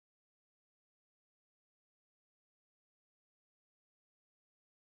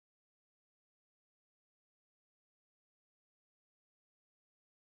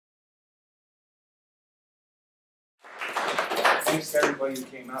thanks to everybody who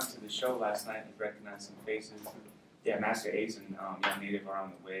came out to the show last night and recognized some faces. Yeah, Master Ace and Young Native are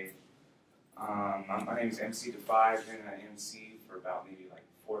on the way. My name is MC Defy. I've been an MC for about maybe like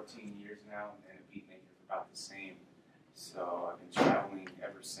 14 years now, and a beat maker for about the same. So I've been traveling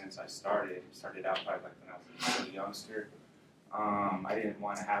ever since I started. Started out probably like when I was a youngster. I didn't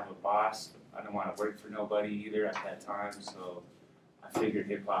want to have a boss. I didn't want to work for nobody either at that time. So I figured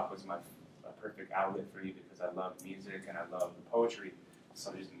hip hop was a perfect outlet for me because I love music and I love the poetry.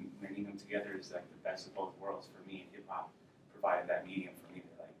 So just mending them together is like the best of both worlds for me. And hip hop provided that medium for me to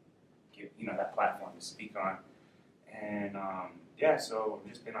like get that platform to speak on. And yeah, so I've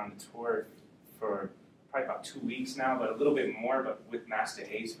just been on the tour for probably about 2 weeks now, but a little bit more. But with Master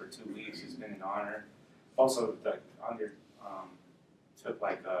Ace for 2 weeks, it's been an honor. Also, took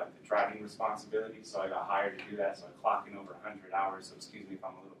like the driving responsibility, so I got hired to do that. So I clocked in over 100 hours. So excuse me if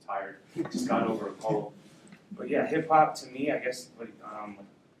I'm a little tired. Just got over a cold. But yeah, hip hop to me, I guess what I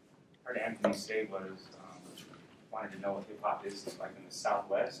heard Anthony say was wanted to know what hip hop is like in the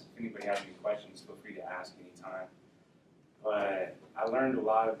Southwest. If anybody has any questions, feel free to ask anytime. But I learned a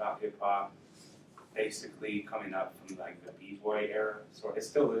lot about hip hop basically coming up from like the b-boy era. So there's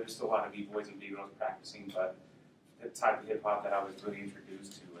still a lot of b-boys and b-girls practicing, but the type of hip hop that I was really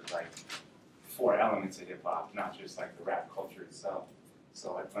introduced to was like 4 elements of hip hop, not just like the rap culture itself.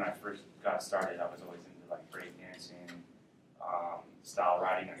 So like when I first got started, I was always into like breakdancing, style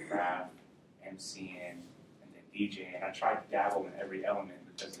writing and rap, MCing, and then DJing. I tried to dabble in every element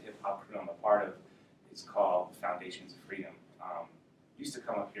because the hip hop crew I'm a part of is called Foundations of Freedom. Used to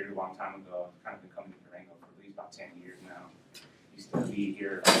come up here a long time ago. I've kind of been coming to Durango for at least about 10 years now. Used to be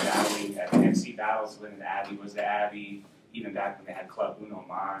here battling at MC battles when the Abbey was the Abbey, even back when they had Club Uno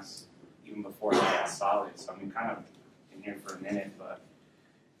Mas, even before they got solid. So I've been kind of in here for a minute, but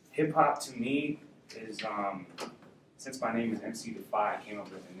hip hop to me is, since my name is MC Defy, I came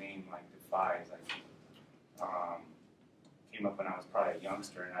up with a name like Defy. It's like, came up when I was probably a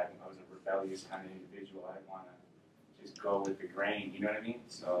youngster, and I was a rebellious kind of individual. I didn't want to just go with the grain, you know what I mean?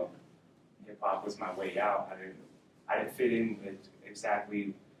 So hip hop was my way out. I didn't fit in with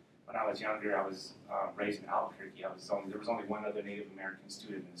exactly. When I was younger, I was raised in Albuquerque. There was only one other Native American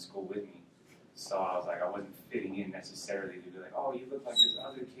student in the school with me. So I was like, I wasn't fitting in necessarily to be like, oh, you look like this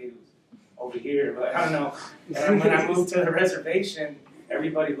other kid who's over here. But I don't know. And when I moved to the reservation,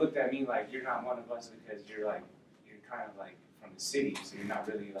 everybody looked at me like, you're not one of us because you're kind of like from the city, so you're not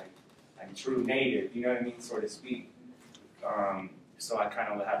really like a true native, you know what I mean, so to speak. So I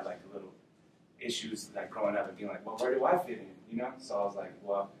kind of had like a little issues like growing up and being like, well, where do I fit in, you know? So I was like,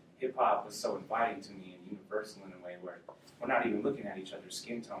 well, hip hop was so inviting to me and universal in a way where we're not even looking at each other's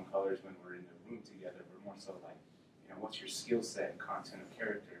skin tone colors when we're in the room together. We're more so like, what's your skill set and content of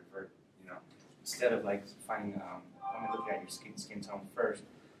character, for, instead of like finding, let me look at your skin tone first.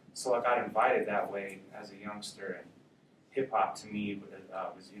 So I got invited that way as a youngster, and hip hop to me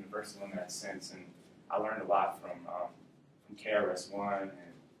was universal in that sense, and I learned a lot from KRS-One and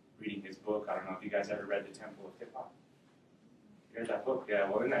reading his book. I don't know if you guys ever read The Temple of Hip Hop. You read that book? Yeah.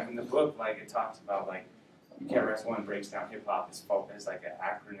 Well, in the book, like it talks about like KRS-One breaks down hip hop as like an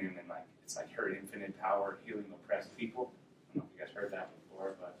acronym, and like it's like her infinite power healing oppressed people. I don't know if you guys heard that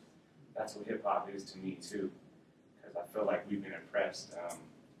before, but that's what hip hop is to me too, because I feel like we've been oppressed.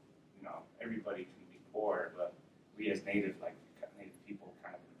 Everybody can be poor, but we as Native people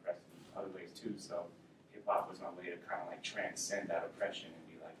kind of oppressed in other ways too. So hip hop was my way to kind of like transcend that oppression and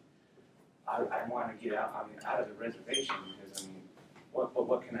be like, I want to get out of the reservation, because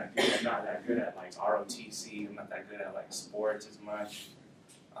what can I do? I'm not that good at like ROTC. I'm not that good at like sports as much.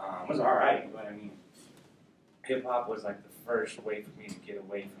 It was all right, but hip hop was like the first way for me to get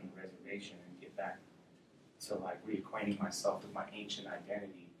away from the reservation and get back to like reacquainting myself with my ancient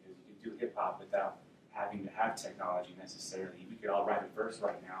identity. Because you could do hip hop without having to have technology necessarily. We could all write a verse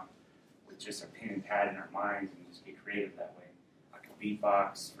right now with just a pen and pad in our minds and just get creative that way. I could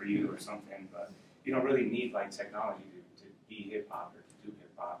beatbox for you or something, but you don't really need like technology to be hip hop or to do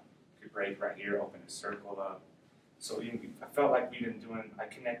hip hop. You could break right here, open a circle up. So I felt like I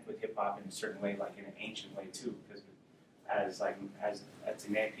connect with hip hop in a certain way, like in an ancient way too, because as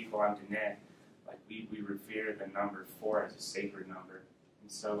Diné people, I'm Diné, like we revere the number 4 as a sacred number.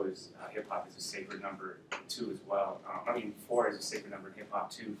 And so is hip-hop is a sacred number too as well. 4 is a sacred number in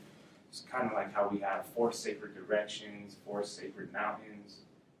hip-hop too. It's kind of like how we have 4 sacred directions, 4 sacred mountains,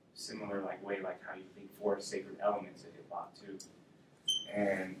 similar way like how you think 4 sacred elements of hip-hop too.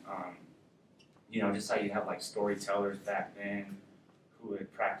 And, just how you have like storytellers back then who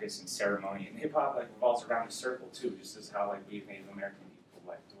would practice in ceremony. And hip-hop revolves around a circle too, just as how we Native American people,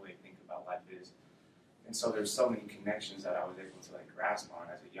 the way we think about life is. And so there's so many connections that I was able to like grasp on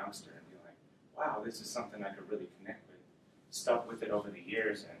as a youngster and be like, wow, this is something I could really connect with. Stuck with it over the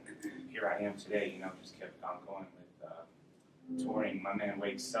years, and here I am today. You know, just kept on going with touring. My man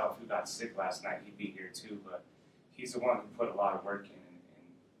Wade Self, who got sick last night, he'd be here too, but he's the one who put a lot of work in and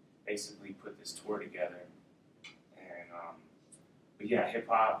basically put this tour together. And but yeah, hip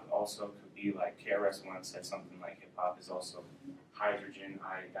hop also could be like KRS One said something like hip hop is also hydrogen,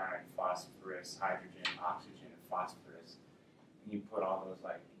 iodine, phosphorus, hydrogen, oxygen, and phosphorus. And you put all those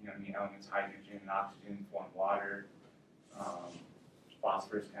like, you know what I mean, elements, hydrogen and oxygen form water.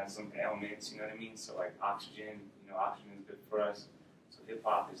 Phosphorus has some elements, you know what I mean? So like oxygen, you know, oxygen is good for us. So hip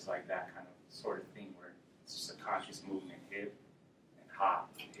hop is like that kind of sort of thing where it's just a conscious movement. Hip and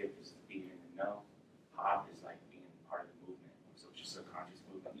hop. Hip is being in the know. Hop is like being part of the movement. So it's just a conscious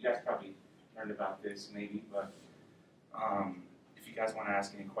movement. You guys probably learned about this maybe, but if you guys want to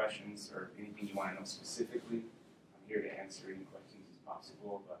ask any questions or anything you want to know specifically, I'm here to answer any questions as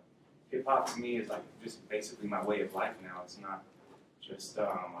possible. But hip hop to me is like just basically my way of life now. It's not just a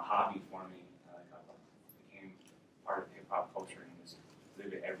hobby for me. I became part of hip hop culture and just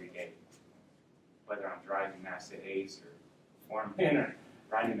live it every day. Whether I'm driving Masta Ace or performing or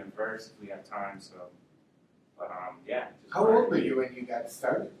writing a verse if we have time. So, but yeah. How old were you when you got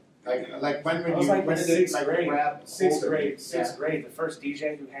started? Like when I was like when in did sixth grade. grab Sixth hold of you? grade. Sixth grade. The first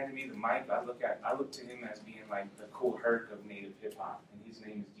DJ who handed me the mic, I look to him as being like the cool Herc of native hip hop, and his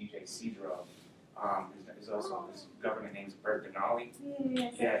name is DJ Cedro. His government name is Bert Denali.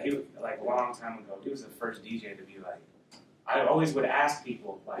 Yeah, he was like a long time ago. He was the first DJ to be like. I always would ask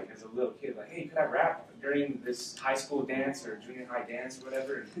people, like as a little kid, like, hey, could I rap during this high school dance or junior high dance or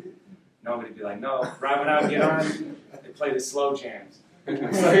whatever? And nobody would be like, no. Right when I would get on, they play the slow jams. So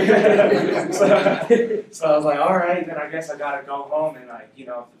I was like, all right, then I guess I gotta go home. And like, you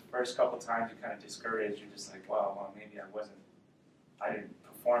know, the first couple times you're kind of discouraged. You're just like, well, maybe I didn't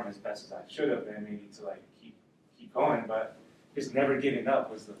perform as best as I should have been, maybe to like keep going. But just never giving up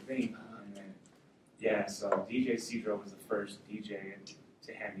was the thing. And then, yeah, so DJ Cedro was the first DJ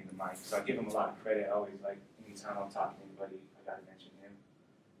to hand me the mic. So I give him a lot of credit. I always like, anytime I'm talking to anybody, I gotta mention him.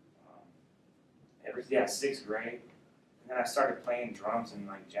 Sixth grade. And then I started playing drums in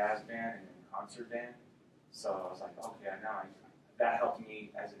like jazz band and concert band. So I was like, okay, that helped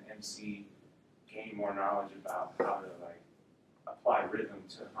me as an MC gain more knowledge about how to like apply rhythm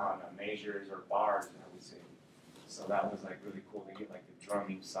on measures or bars, I would say. So that was like really cool to get like the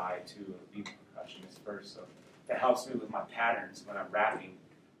drumming side too, of being a percussionist first. So that helps me with my patterns when I'm rapping.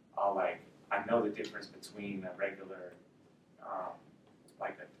 I know the difference between a regular,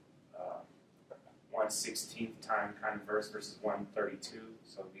 like a 1/16th time kind of verse versus 1/32.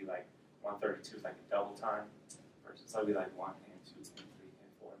 So it'd be like 1/32 is like a double time versus so it'd be like 1 and 2 and 3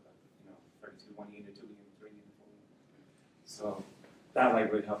 and 4. But you know, 32, 1 and 2 and 3 and 4. So that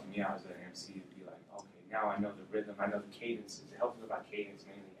like really helped me out as an MC to be like, okay, now I know the rhythm, I know the cadences. It helps me with my cadence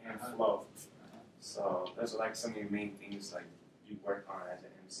mainly and flow. So those are like some of the main things like you work on as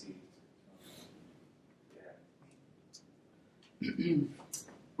an MC. Yeah.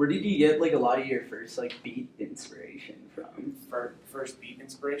 Where did you get like a lot of your first like beat inspiration from? First beat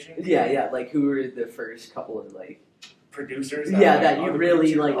inspiration? Yeah. Like who were the first couple of like producers? That you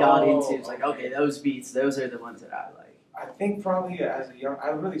really like got into? It's like, okay, those beats, those are the ones that I like. I think probably as a young, I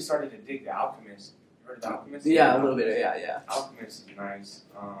really started to dig The Alchemist. You heard of The Alchemist? Yeah, a little bit. Yeah. Alchemist is nice.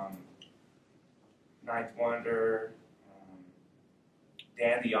 Ninth Wonder.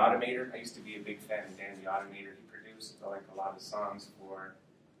 Dan the Automator. I used to be a big fan of Dan the Automator. He produced like a lot of songs for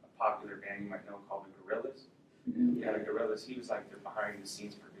a popular band you might know called the Gorillaz. Yeah, the Gorillaz. He was like their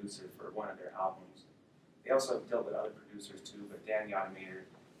behind-the-scenes producer for one of their albums. They also dealt with other producers too, but Dan the Automator,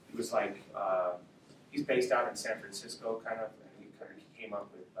 he was like, he's based out in San Francisco kind of, and he kind of came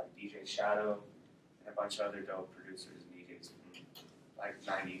up with like DJ Shadow and a bunch of other dope producers and DJs from like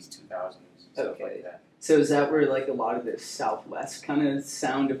 90s, 2000s, and stuff like that. So is that where like a lot of the Southwest kind of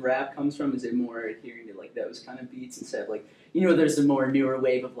sound of rap comes from? Is it more adhering to like those kind of beats instead of like, you know, there's a more newer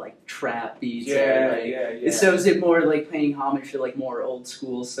wave of like trap beats? Yeah. So is it more like paying homage to like more old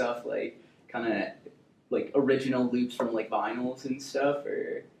school stuff, like kind of like original loops from like vinyls and stuff,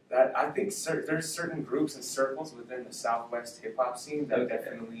 or? That I think there's certain groups and circles within the Southwest hip hop scene that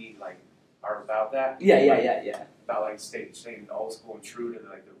definitely like are about that. Yeah. About like staying old school and true to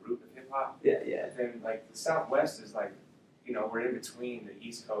like the root of hip hop. Yeah. And then like the Southwest is like, you know, we're in between the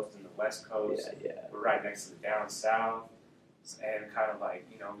East Coast and the West Coast. Yeah. We're right next to the down south, and kind of like,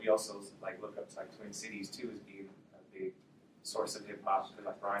 you know, we also like look up to like Twin Cities too as being a big source of hip hop because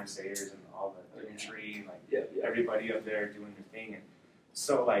like Rhyme Sayers and all the Tree and like everybody up there doing their thing. And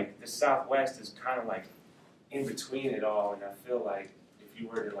so like the Southwest is kind of like in between it all, and I feel like if you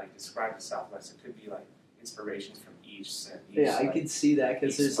were to like describe the Southwest, it could be like inspirations from each Yeah, I like, could see that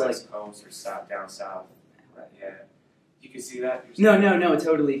because there's West like Coast or south down south. Right, yeah, you can see that. no,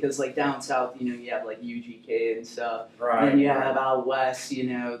 totally. Because like down south, you know, you have like UGK and stuff, Right. and you have out west, you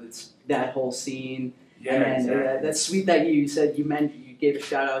know, that's that whole scene. Yeah, And then, exactly. that's sweet that you said you gave a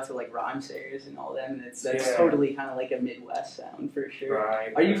shout out to like rhymesayers and all them. That's Yeah. totally kind of like a Midwest sound for sure.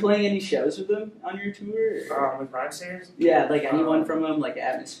 Right. Are you playing any shows with them on your tour? Or? With Rhymesayers? Yeah, like anyone from them, like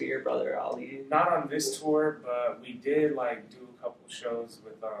Atmosphere, Brother Ali. Not on this tour, but we did like do a couple shows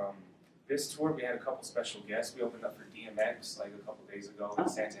with this tour. We had a couple special guests. We opened up for DMX like a couple days ago in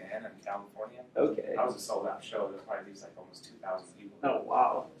Santa Ana in California. Okay. That was a sold out show. There was probably like almost 2,000 people. Oh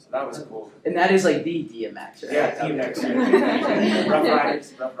wow. So that was cool. And that is like the DMX, right? Yeah, DMX. Rough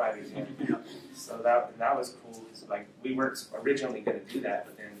Riders. Rough Riders. Yeah. So that was cool. So, like we weren't originally going to do that,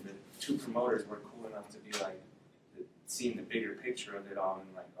 but then the two promoters were cool enough to be like seeing the bigger picture of it all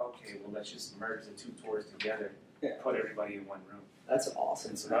and like, okay, well let's just merge the two tours together, put everybody in one room. That's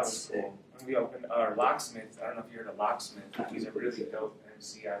awesome. And so that was cool. And we opened our Locksmith. I don't know if you heard of Locksmith. He's a really dope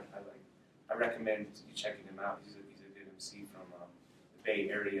MC. I recommend you checking him out. He's a good MC from the Bay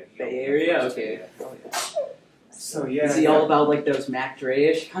Area. Bay Area, okay. Oh, yeah. So yeah. Is he all about like those Mac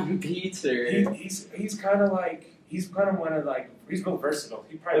Dre-ish kind of beats, or? He's kind of one of like he's real versatile.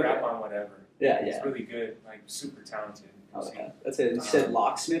 He probably rap on whatever. Yeah, He's really good, like super talented. Oh, yeah. That's it. You said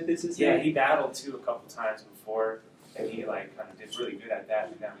Locksmith is his Yeah, name? he battled too a couple times before, and he like kind of did really good at that.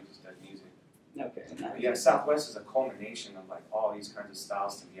 And now he just does music. Okay. Nice. But yeah, Southwest is a culmination of like all these kinds of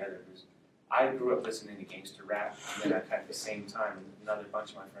styles together. I grew up listening to gangster rap, and then at the same time, another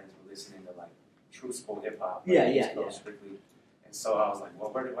bunch of my friends were listening to like truthful hip hop. Like, strictly. And so I was like,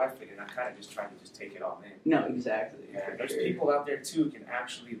 well, where do I fit in? I kind of just tried to take it all in. No, exactly. Yeah, there's people out there too who can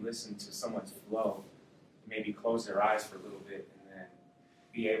actually listen to someone's flow, maybe close their eyes for a little bit, and then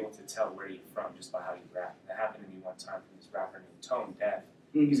be able to tell where you're from just by how you rap. That happened to me one time from this rapper named Tone Deaf.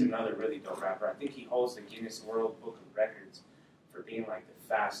 Mm-hmm. He's another really dope rapper. I think he holds the Guinness World Book of Records for being like the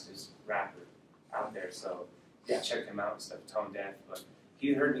fastest rapper out there. So yeah, check him out and stuff, Tone Deaf. But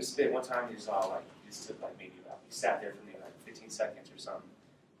he heard me spit one time. He was all like, he sat there for maybe like 15 seconds or something.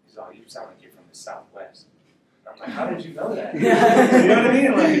 He's all, you sound like you're from the Southwest. And I'm like, how did you know that? You know what I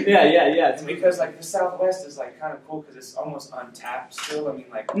mean? Like, yeah. It's because like the Southwest is like kind of cool because it's almost untapped still. I mean,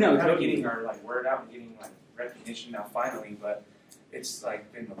 like we're kind of getting our like word out and getting like recognition now finally, but it's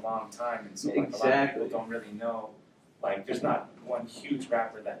like been a long time, and so like a lot of people don't really know. Like, there's not one huge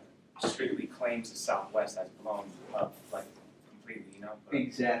rapper that strictly claims the Southwest that's blown up like completely, you know. But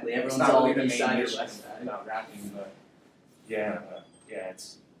exactly. Everyone's Everyone's all really east side or mission west side about rapping, but yeah,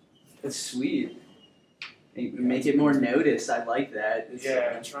 it's sweet. Make it more noticed. I like that.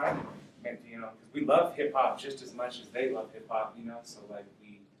 I'm trying to, you know, because we love hip hop just as much as they love hip hop, you know. So like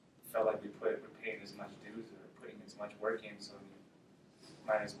we felt like we're paying as much dues or putting as much work in, so we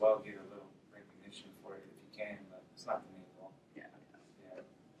might as well get a little recognition for it if you can. But it's not the main goal. Yeah.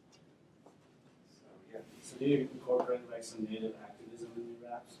 So yeah. So do you incorporate like some native activism in your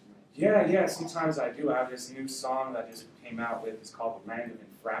raps? Yeah. Sometimes I do. I have this new song that just came out with. It's called "The Land of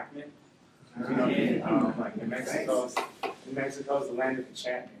Enfrackment." You know, like New Mexico's the land of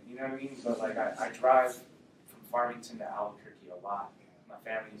enchantment. You know what I mean? But like I drive from Farmington to Albuquerque a lot. My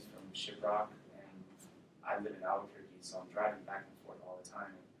family's from Shiprock, and I live in Albuquerque, so I'm driving back and forth all the time.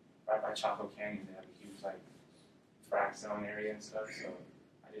 And right by Chaco Canyon, they have a huge like frack zone area and stuff. So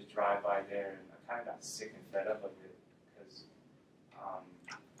I just drive by there, and I kind of got sick and fed up of it because, I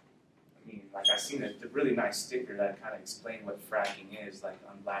mean, like I seen a really nice sticker that kind of explained what fracking is. Like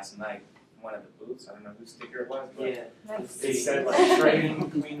on last night. One of the booths, I don't know whose sticker it was, but it said like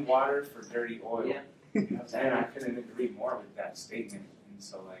trading clean water for dirty oil. Yeah. And I couldn't agree more with that statement. And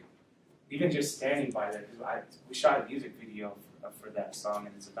so like, even just standing by there, because we shot a music video for that song,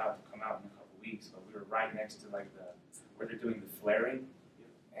 and it's about to come out in a couple weeks. But we were right next to like where they're doing the flaring,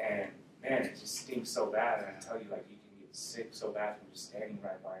 and man, it just stinks so bad. And I tell you, like you can get sick so bad from just standing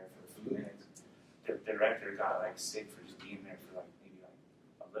right by it for a few minutes. The director got like sick for just being there for like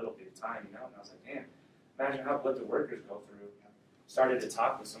a little bit of time, you know, and I was like, damn, imagine what the workers go through. Started to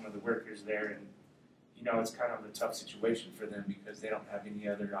talk with some of the workers there, and you know, it's kind of a tough situation for them because they don't have any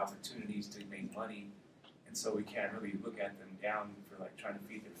other opportunities to make money, and so we can't really look at them down for like trying to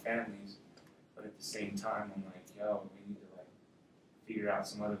feed their families. But at the same time, I'm like, yo, we need to like figure out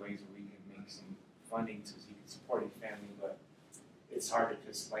some other ways where we can make some funding so you can support your family. But it's hard to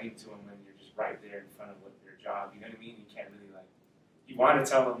explain to them when you're just right there in front of their job. You know what I mean? You can't really like. You want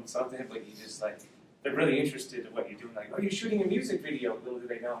to tell them something, but you just like, they're really interested in what you're doing. Like, oh, you're shooting a music video. Little do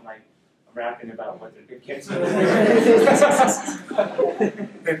they know, I'm rapping about what their kids are doing.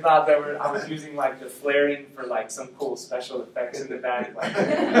 They thought that I was using like the flaring for like some cool special effects in the back. Like,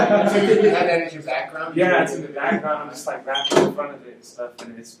 So you had that in your background? yeah, it's in the background. I'm just like rapping in front of it and stuff,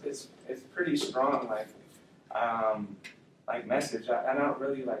 and it's pretty strong like message. I don't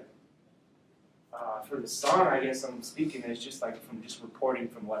really like for the song. I guess I'm speaking is just like from just reporting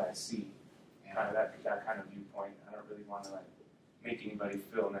from what I see, kind of that kind of viewpoint. I don't really want to like make anybody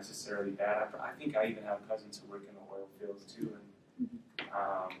feel necessarily bad. I think I even have cousins who work in the oil fields too, and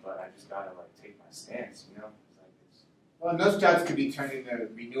but I just gotta like take my stance, you know. Well, and those jobs could be turned into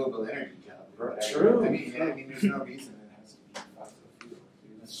renewable energy jobs. Right? True. I mean, there's no reason it has to be fossil fuel.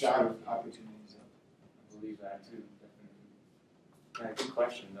 There's job opportunities. I believe that too, definitely. Yeah, good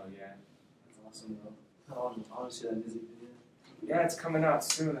question though. Yeah. That's awesome, bro. I want to see that music video. Yeah, it's coming out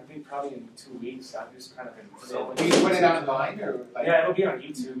soon. I think probably in 2 weeks. I've just kind of been. Do you put it online or? Like, yeah, it'll be on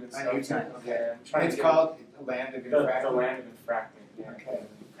YouTube and on stuff. YouTube. Okay. Yeah, I'm trying It's to called The Land of Infractment. the Land of Infractment. Yeah. Okay.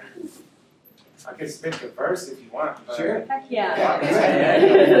 I could spit the verse if you want. But Sure. Heck yeah. Yeah,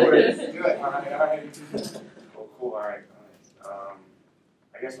 do Do it. All right. Cool. All right.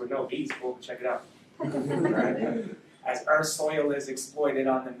 I guess with no beats, we'll check it out. All right. As Earth's soil is exploited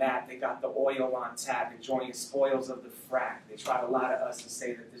on the map, they got the oil on tap, enjoying spoils of the frack. They try to lie to us and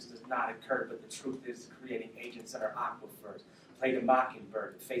say that this does not occur, but the truth is creating agents that are aquifers. Play the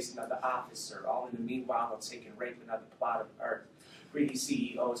mockingbird, face another officer. All in the meanwhile, they'll take and rape another plot of earth. Greedy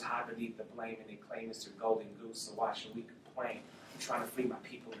CEOs hide beneath the blame, and they claim it's their golden goose, so why should we complain? I'm trying to free my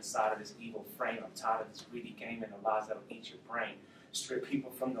people inside of this evil frame. I'm tired of this greedy game and the lies that'll eat your brain. Strip people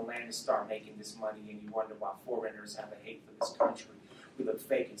from the land and start making this money, and you wonder why foreigners have a hate for this country. We look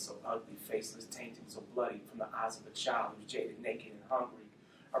fake and so ugly, faceless, tainted, so bloody from the eyes of a child who's jaded, naked, and hungry.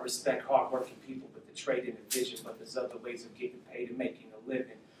 I respect hard-working people, but the trade in a vision, but there's other ways of getting paid and making a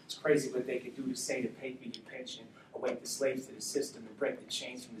living. It's crazy what they can do to say to pay for your pension, awake the slaves to the system and break the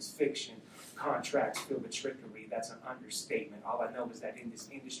chains from this fiction. Contracts filled with trickery, that's an understatement. All I know is that in this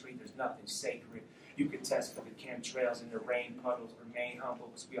industry, there's nothing sacred. You can test for the chemtrails and the rain puddles. Remain humble,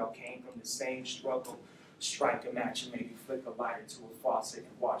 because we all came from the same struggle. Strike a match and maybe flick a lighter to a faucet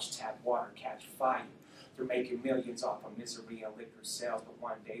and watch tap water catch fire. They're making millions off of misery and liquor sales, but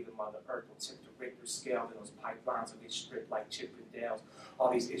one day the Mother Earth will tip the Richter scale, and those pipelines will get stripped like Chippendales. All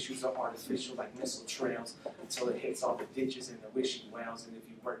these issues are artificial like missile trails until it hits all the ditches and the wishing wells. And if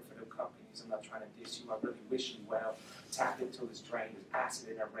you work for the companies, I'm not trying to diss you, I really wish you well. Tap until it's drained with acid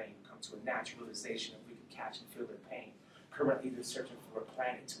in our rain. Come to a naturalization if we can catch and feel their pain. Currently they're searching for a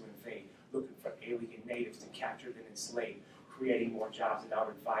planet to invade, looking for alien natives to capture and enslave, creating more jobs in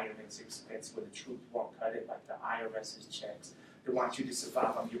our environment's expense where the truth won't cut it like the IRS's checks. They want you to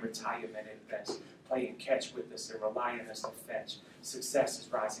survive on your retirement invest, play and catch with us and rely on us to fetch. Success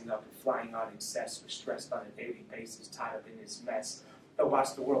is rising up and flying on excess. We're stressed on a daily basis, tied up in this mess. They'll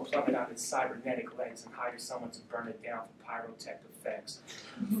watch the world plummet on its cybernetic legs and hire someone to burn it down for pyrotech effects.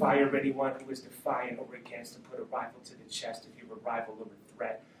 Fire anyone who is defiant or against and put a rifle to the chest if you're a rival or a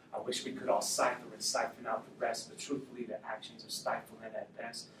threat. I wish we could all cipher and siphon out the rest, but truthfully the actions are stifling at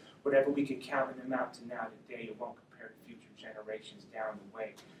best. Whatever we can count in amount to now today, it won't compare to future generations down the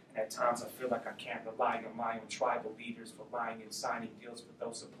way. And at times I feel like I can't rely on my own tribal leaders for lying and signing deals with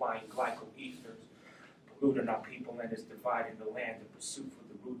those supplying glycol ethers. Polluting our people and is dividing the land. The pursuit for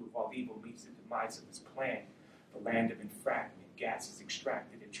the root of all evil meets the demise of its plan. The land of infractment, gases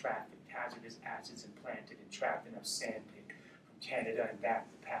extracted and trafficked, hazardous acids implanted and trapped in our sandpit. From Canada and back,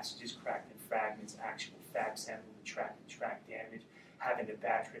 the passages cracked in fragments, actual facts handle the track and track damage. Having a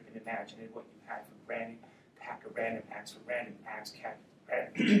bad trip and imagining what you had for granted. Pack of random acts for random acts,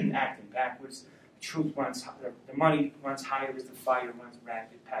 acting backwards. The truth runs, the money runs higher as the fire runs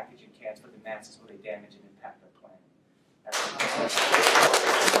rapid. Packaging cans for the masses where they damage and impact our planet.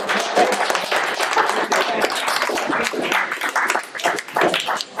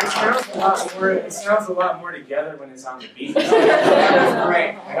 It sounds a lot more together when it's on the beat. That was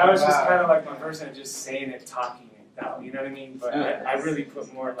great. That was just kind of like my version of just saying it, talking it out, you know what I mean? But I really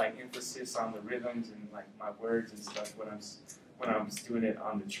put more like emphasis on the rhythms and like my words and stuff when I'm doing it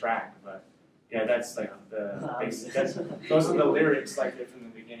on the track. But yeah, that's like the basic. Those are the lyrics like from the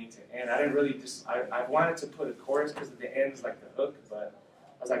beginning to end. I didn't really I wanted to put a chorus because the end's like the hook, but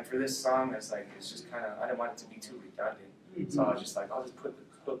I was like for this song, it's just kind of I didn't want it to be too redundant. So I was just like I'll just put the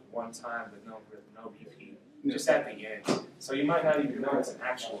hook one time with no repeat, just at the end. So you might not even know it's an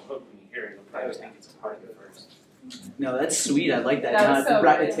actual hook when you hear it. You'll probably just think it's a part of the verse. No, that's sweet. I like that. That was so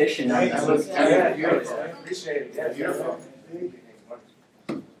repetition. good. That was Yeah, beautiful. I appreciate it. Yeah, Beautiful.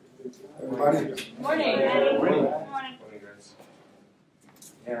 Morning. Morning. Morning.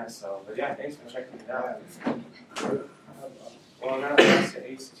 Yeah, Yeah, so, but yeah, thanks for checking it out. Yeah. Well, now Masta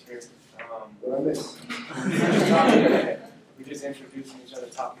Ace is here. What I miss? We just introducing each other,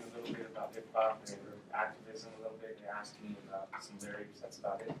 talking a little bit about hip hop and activism a little bit. They asked me about some lyrics. That's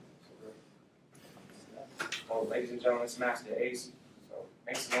about it. Well, ladies and gentlemen, it's Masta Ace. So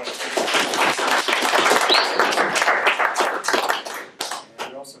make some noise.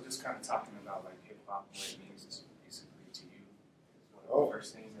 And we're also just kind of talking about like hip hop and what it means basically to you. One of the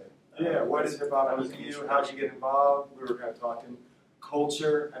first things that. Yeah, what is hip hop to you? How'd you get involved? We were kind of talking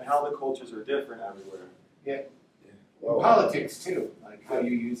culture and how the cultures are different everywhere. Well, politics too, like how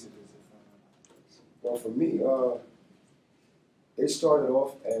you use it as Well, for me, it started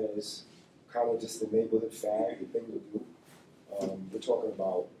off as kind of just a neighborhood fad, the thing to do. We're talking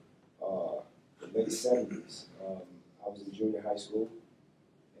about the late 70s. I was in junior high school,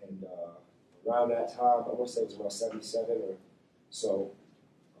 and around that time, I want to say it was around 77 or so,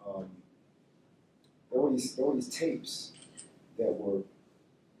 there were these tapes that were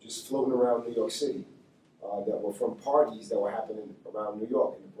just floating around New York City that were from parties that were happening around New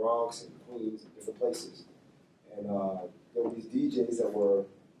York, in the Bronx and Queens and different places. And there were these DJs that were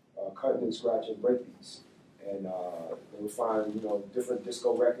cutting and scratching breakbeats. And they would find, different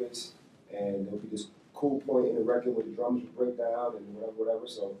disco records, and there would be this cool point in the record where the drums would break down and whatever.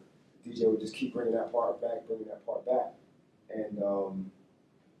 So the DJ would just keep bringing that part back. And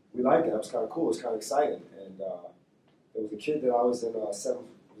we liked it. It was kind of cool. It was kind of exciting. And there was a kid that I was in my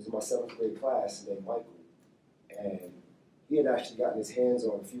seventh grade class named Michael. And he had actually gotten his hands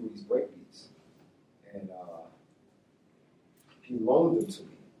on a few of these breakbeats. And he loaned them to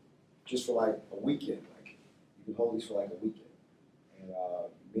me just for like a weekend. Like, you can hold these for like a weekend. And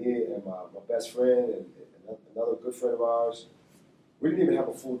me and my best friend and another good friend of ours, we didn't even have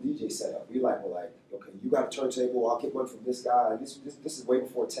a full DJ setup. We were like, okay, you got a turntable, I'll get one from this guy. And this is way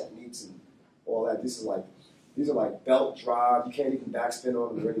before techniques and all that. These are like belt drive. You can't even backspin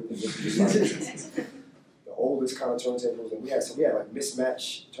on them or anything. This is just like the oldest kind of turntables. And we had like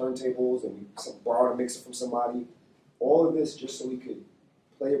mismatched turntables, and we borrowed a mixer from somebody. All of this just so we could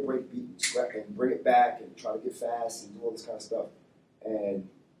play a break beat and bring it back and try to get fast and do all this kind of stuff. And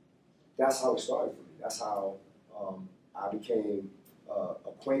that's how it started for me. That's how I became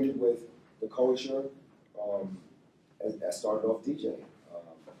acquainted with the culture. I started off DJing.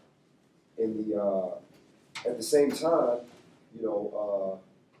 At the same time,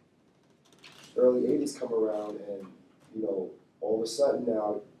 early 80s come around, and all of a sudden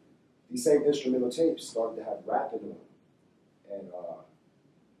now these same instrumental tapes started to have rap in them. And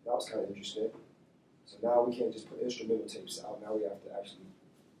that was kind of interesting. So now we can't just put instrumental tapes out. Now we have to actually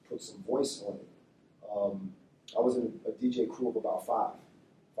put some voice on it. I was in a DJ crew of about five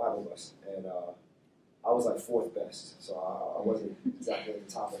of us, and I was like fourth best, so I wasn't exactly at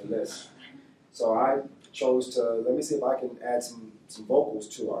the top of the list. So I chose to, let me see if I can add some vocals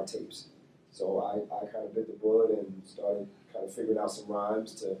to our tapes. So I kind of bit the bullet and started kind of figuring out some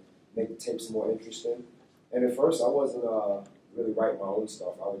rhymes to make the tapes more interesting. And at first I wasn't really writing my own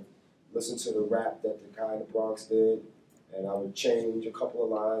stuff. I would listen to the rap that the guy in the Bronx did, and I would change a couple of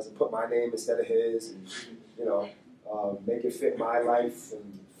lines and put my name instead of his, and make it fit my life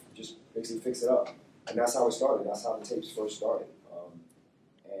and just basically fix it up. And that's how it started. That's how the tapes first started.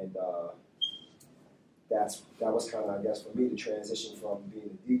 That was kind of, I guess, for me, the transition from being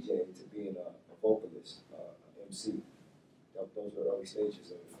a DJ to being a vocalist, an MC. Those were early stages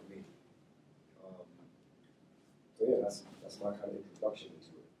of it for me. So yeah, that's my kind of introduction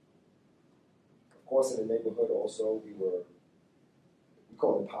into it. Of course, in the neighborhood also, we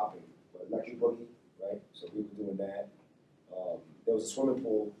call it popping, but electric boogie, right? So we were doing that. There was a swimming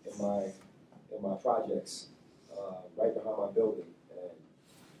pool in my projects right behind my building,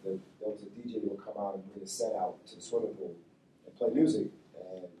 and there was a DJ that would come out and bring a set out to the swimming pool and play music.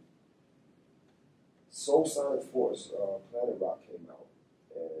 And Soul Sonic Force, Planet Rock came out,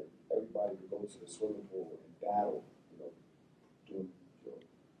 and everybody would go to the swimming pool and battle, doing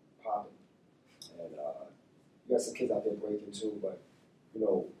popping. And you got some kids out there breaking too, but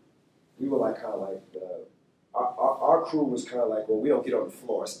we were like kind of like our crew was kind of like, well, we don't get on the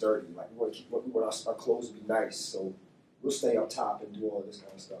floor, it's dirty. Like we want our clothes to be nice, so we'll stay up top and do all this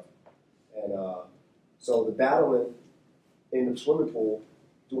kind of stuff. And so the battling in the swimming pool,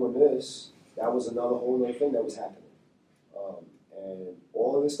 doing this, that was another whole other thing that was happening. And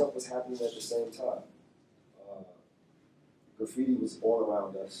all of this stuff was happening at the same time. Graffiti was all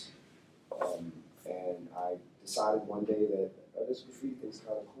around us. And I decided one day that this graffiti thing's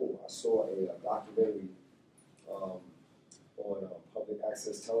kind of cool. I saw a documentary on public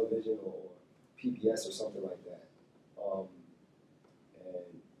access television or PBS or something like that.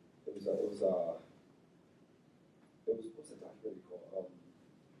 And what's that documentary called?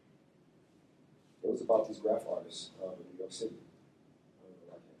 It was about these graph artists in New York City. I don't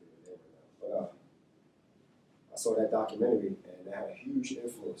know, I can't think of the name right now. But I saw that documentary, and it had a huge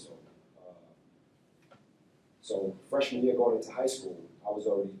influence on me. So freshman year going into high school, I was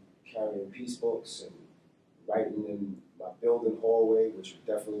already carrying peace books and writing in my building hallway, which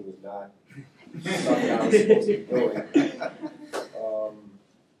definitely was not something I was supposed to be doing.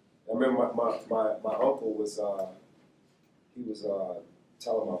 I remember my uncle was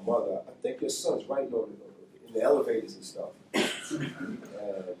telling my mother, I think your son's writing in the elevators and stuff.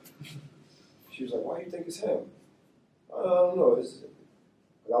 And she was like, why do you think it's him? I don't know.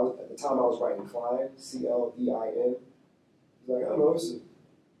 At the time I was writing Klein, C-L-E-I-N. He's like, I don't know, using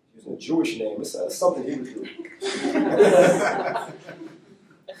a Jewish name. It's something he would do.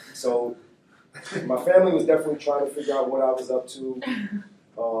 So my family was definitely trying to figure out what I was up to.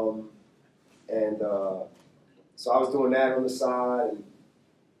 So I was doing that on the side. And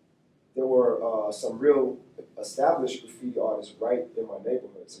there were some real established graffiti artists right in my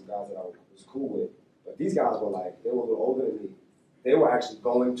neighborhood, some guys that I was cool with. But these guys were like, they were a little older than me. They were actually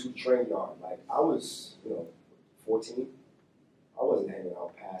going to the train yard. Like, I was, 14. I wasn't hanging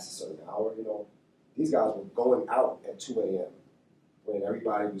out past a certain hour, These guys were going out at 2 a.m. when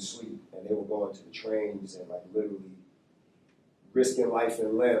everybody was asleep, and they were going to the trains and, like, literally risking life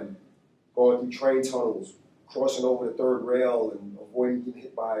and limb, going through train tunnels, crossing over the third rail and avoiding getting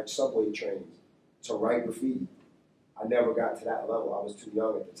hit by subway trains to write graffiti. I never got to that level. I was too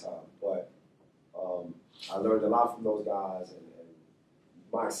young at the time, but I learned a lot from those guys, and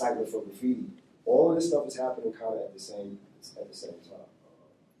my excitement for graffiti. All of this stuff is happening kind of at the same time.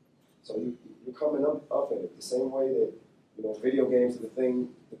 So you're coming up in it the same way that video games are the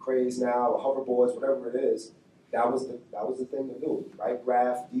craze now, or hoverboards, whatever it is. That was the thing to do. Right,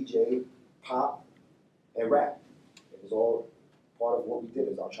 graph, DJ, pop, and rap. It was all part of what we did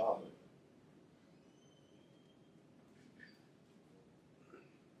as our childhood.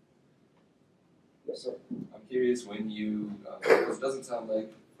 Yes, sir. I'm curious when you, because it doesn't sound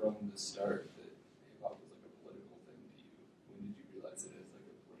like from the start that hip-hop was like a political thing to you. When did you realize it as like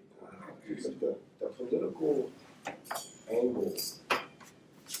a political The political angle, if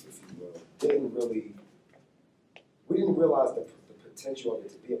you will, we didn't realize the potential of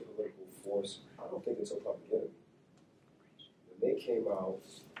it to be a political force, I don't think until Public Enemy. When they came out,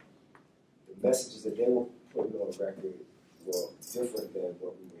 the messages that they were putting on the record were different than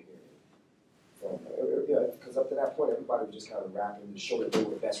what we were hearing. Because up to that point, everybody was just kind of rapping to show that they were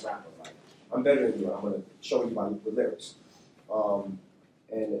the best rapper. Like, I'm better than you, I'm going to show you the lyrics. And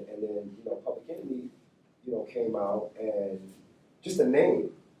then, Public Enemy, came out, and just the name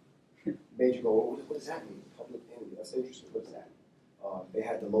made you go, what does that mean? Public Enemy, that's interesting, what is that? They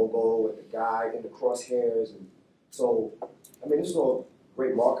had the logo and the guy in the crosshairs, and so, this is all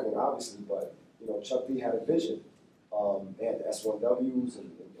great marketing, obviously, but, Chuck D had a vision. They had the S1Ws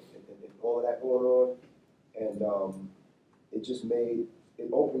and all of that going on, and it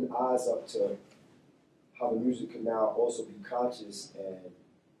opened eyes up to how the music can now also be conscious and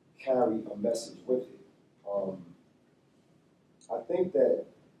carry a message with it. I think that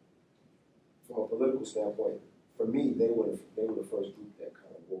from a political standpoint, for me, they were the first group that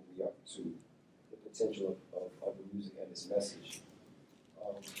kind of woke me up to the potential of the music and its message.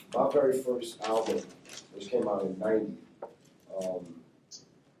 My very first album, which came out in '90,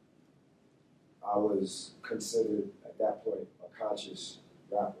 I was considered at that point a conscious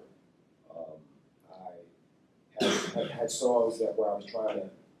rapper. I had songs where I was trying to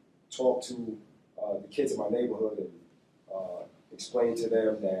talk to the kids in my neighborhood and explain to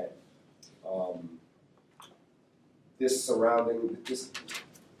them that this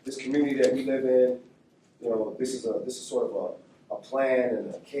community that we live in, this is sort of a plan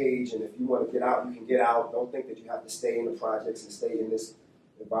and a cage, and if you want to get out, you can get out. Don't think that you have to stay in the projects and stay in this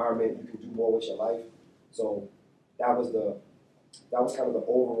environment. You can do more with your life. So that was kind of the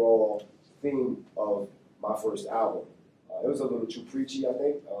overall theme of my first album. It was a little too preachy, I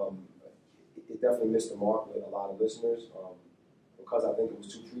think. It definitely missed the mark with a lot of listeners because I think it was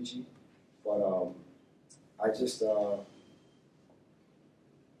too preachy. But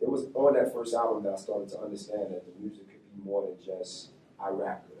it was on that first album that I started to understand that the music could be more than just I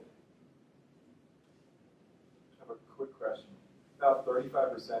rap good. I have a quick question. About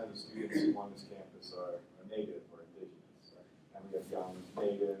 35% of the students on this campus are native or indigenous. And we have young,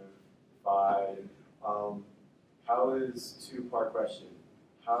 native, five. How is, two-part question,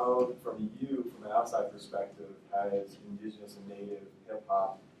 how, from an outside perspective, has indigenous and native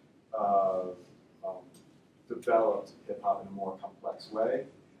hip-hop developed hip-hop in a more complex way?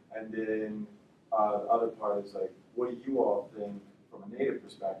 And then the other part is like, what do you all think from a Native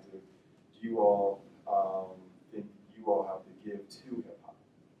perspective? Do you all think you all have to give to hip hop?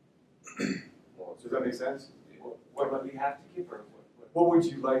 Does that make sense? What we have to give, or What would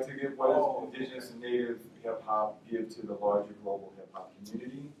you like to give? What does Oh. indigenous and native hip hop give to the larger global hip hop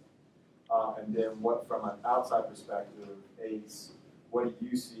community? And then what, from an outside perspective, Ace, what do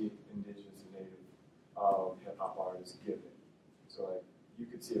you see indigenous and native hip hop artists giving? So like, you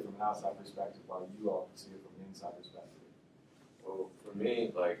could see it from an outside perspective while you all can see it from an inside perspective. Well, for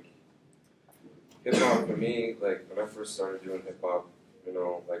me, like, hip hop, for me, like, when I first started doing hip hop, you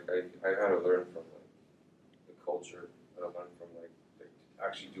know, like, I had to learn from, like, the culture. I had to learn from, like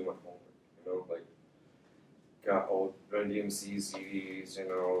actually do my homework, you know, like, got old Run DMC CDs, you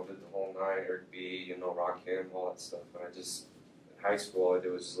know, did the whole 9, Eric B, you know, Rakim, all that stuff. And I just, in high school, all I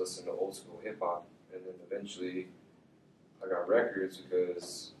did was just listen to old school hip hop. And then eventually, I got records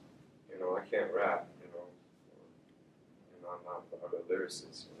because, you know, I can't rap, you know, I'm not a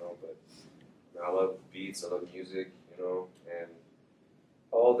lyricist, you know, but I love beats, I love music, you know, and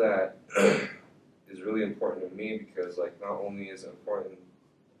all that is really important to me because, like, not only is it important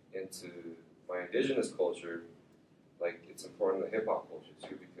into my indigenous culture, like, it's important to hip hop culture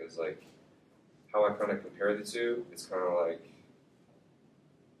too, because, like, how I kind of compare the two, it's kind of like,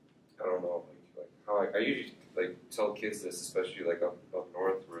 I don't know, like how I usually, like, tell kids this, especially, like, up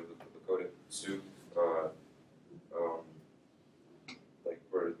north where the Lakota Sioux, like,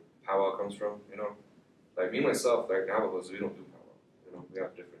 where powwow comes from, you know? Like, me, myself, like, Navajos, we don't do powwow, you know? We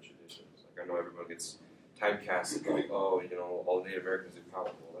have different traditions. Like, I know everyone gets typecasted, like, oh, you know, all Native Americans do powwow.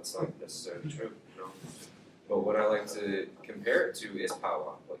 Well, that's not necessarily true, you know? But what I like to compare it to is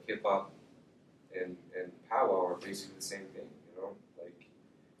powwow. Like, hip-hop and powwow are basically the same thing, you know? Like,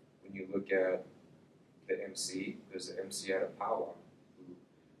 when you look at the MC, there's an MC at a powwow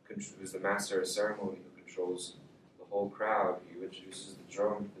who's the master of ceremony, who controls the whole crowd. He introduces the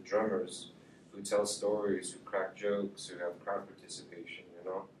drummers, who tell stories, who crack jokes, who have crowd participation, you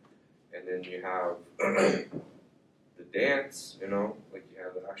know? And then you have the dance, you know? Like, you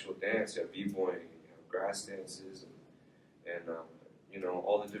have the actual dance, you have b-boying, you have grass dances, and you know,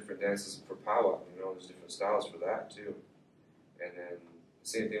 all the different dances for powwow, you know? There's different styles for that, too. And then,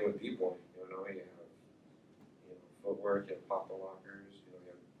 same thing with b-boying, you know? You have, you know, footwork, you have pop lockers, you know,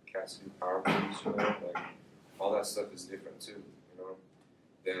 you have cats who do power moves, you know? Like, all that stuff is different, too, you know?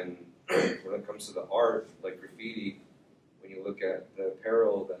 Then, when it comes to the art, like graffiti, when you look at the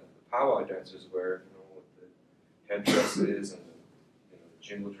apparel that the powwow dancers wear, you know, with the headdresses and the, you know, the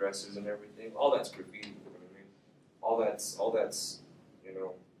jingle dresses and everything, all that's graffiti, you know what I mean? All that's, you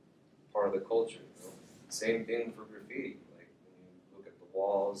know, part of the culture, you know? Same thing for graffiti, like when you look at the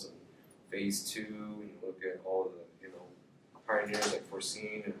walls and Phase 2, and you look at all of the, you know, pioneers like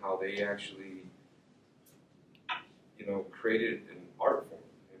Forcine and how they actually, you know, created an art form,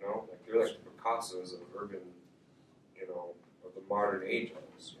 you know? Like, they're like the Picassos of urban, you know, of the modern age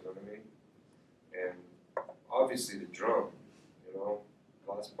almost, you know what I mean? And obviously the drum, you know,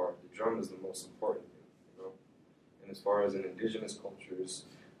 the last part, the drum is the most important thing, you know? And as far as in indigenous cultures,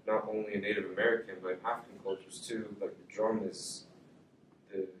 not only in Native American, but African cultures too, like the drum is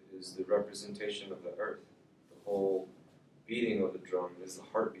the representation of the earth. The whole beating of the drum is the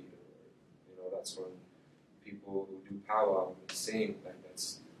heartbeat of the earth. You know, that's when people who do powwow and sing, like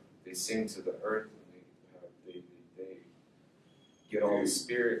they sing to the earth, and they get all the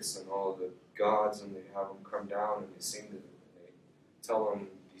spirits and all the gods, and they have them come down and they sing to them, and they tell them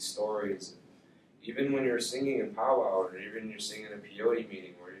these stories. Even when you're singing in powwow, or even you're singing in a peyote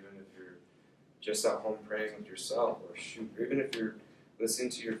meeting, or even if you're just at home praying with yourself, or even if you're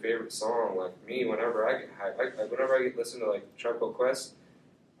listening to your favorite song, like me, whenever I get high, whenever I listen to like Tribe Called Quest,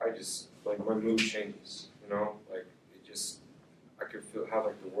 I just, like, my mood changes, you know, like, it just, I could have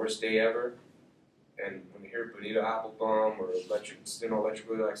like the worst day ever, and when you hear Bonita Applebum or electric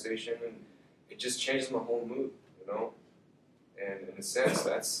relaxation, and it just changes my whole mood, you know, and in a sense,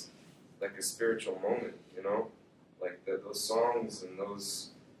 that's like a spiritual moment, you know, like those songs and those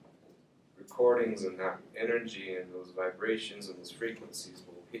recordings and that energy and those vibrations and those frequencies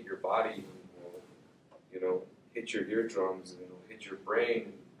will hit your body and will, you know, hit your eardrums and it'll hit your brain,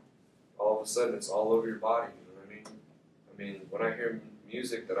 and all of a sudden it's all over your body, you know what I mean? I mean, when I hear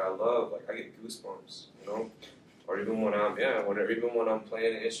music that I love, like, I get goosebumps, you know, or even when I'm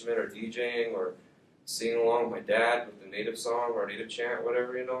playing an instrument or DJing or singing along with my dad with the native song or native chant,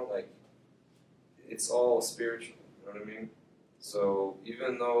 whatever, you know, like, it's all spiritual, you know what I mean? So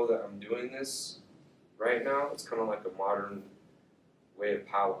even though that I'm doing this right now, it's kind of like a modern way of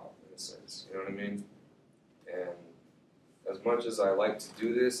powwow in a sense, you know what I mean? And as much as I like to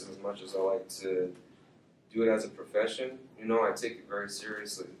do this, and as much as I like to do it as a profession, you know, I take it very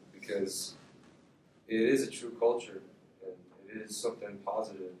seriously because it is a true culture, and it is something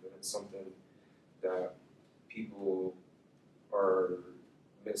positive, and it's something that people are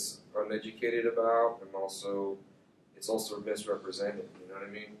uneducated about, and also it's also misrepresented. You know what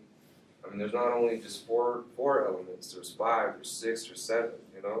I mean? I mean, there's not only just four elements. There's 5, there's 6, or 7.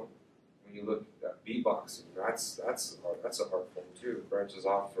 You know, when you look at beatboxing, that's an art form too. It branches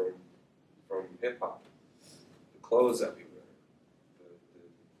off from hip hop. The clothes that we wear,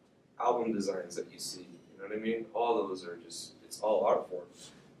 the album designs that you see. You know what I mean? All those are just, it's all art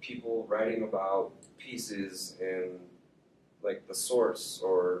forms. People writing about pieces and like The Source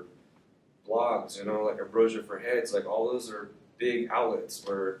or blogs, you know, like A Brochure for Heads, like all those are big outlets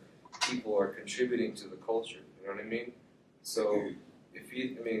where people are contributing to the culture, you know what I mean? So,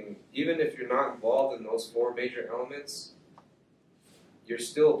 even if you're not involved in those 4 major elements, you're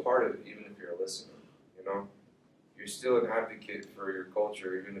still a part of it, even if you're a listener, you know? You're still an advocate for your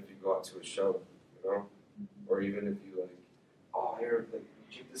culture, even if you go out to a show, you know? Or even if you like, oh, here, like,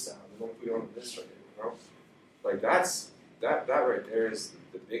 check this out, I'm gonna put you on this right here, you know? Like, that right there is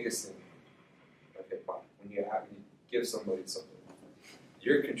the biggest thing of hip hop. When you give somebody something,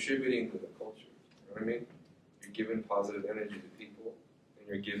 you're contributing to the culture. You know what I mean? You're giving positive energy to people, and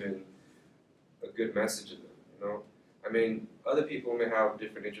you're giving a good message to them. You know, I mean, other people may have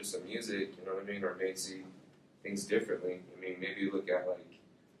different interests in music. You know what I mean? Or may see things differently. I mean, maybe you look at like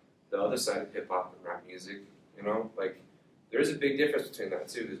the other side of hip hop and rap music. You know, like there's a big difference between that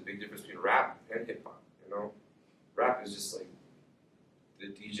too. There's a big difference between rap and hip hop. You know, rap is just like the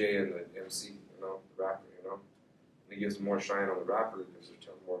DJ and the MC. You know, the rapper. You know. It gives more shine on the rapper because they're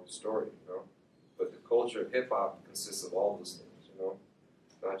telling more of the story, you know. But the culture of hip hop consists of all those things, you know.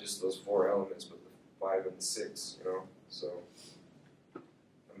 Not just those 4 elements, but the 5 and the 6, you know. So,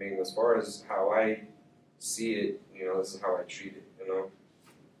 I mean, as far as how I see it, you know, this is how I treat it, you know.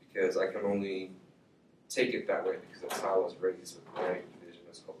 Because I can only take it that way because that's how I was raised with my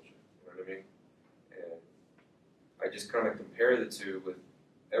indigenous culture, you know what I mean? And I just kind of compare the two with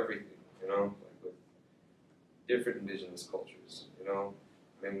everything, you know. Different indigenous cultures, you know.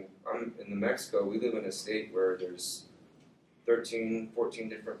 I mean, I'm in New Mexico. We live in a state where there's 13, 14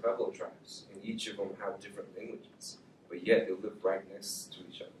 different Pueblo tribes, and each of them have different languages, but yet they live right next to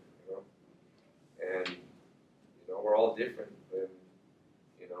each other, you know. And you know, we're all different. And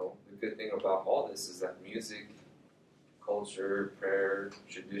you know, the good thing about all this is that music, culture, prayer,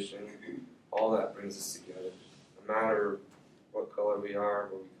 tradition, all that brings us together. No matter what color we are,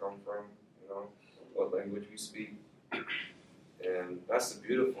 where we come from, you know. What language we speak, and that's the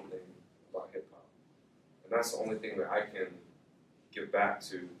beautiful thing about hip hop, and that's the only thing that I can give back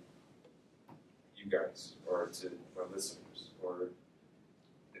to you guys, or to my listeners, or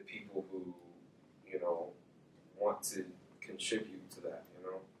the people who, you know, want to contribute to that. You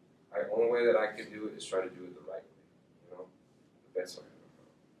know, the only way that I can do it is try to do it the right way, you know, the best way I know how.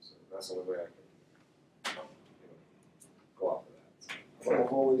 So that's the only way I can, you know, go off of that.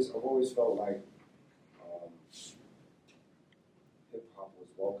 I've always felt like hip-hop was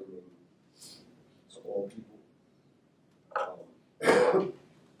welcoming to all people.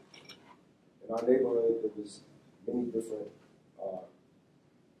 In our neighborhood, there was many different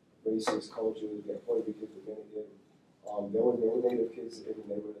races, cultures. We had Puerto Rican, Dominican. There were Native kids in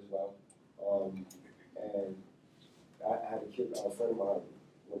the neighborhood as well. And I had a friend of mine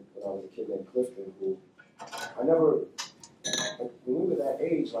when I was a kid named Clifton, who I never. When we were that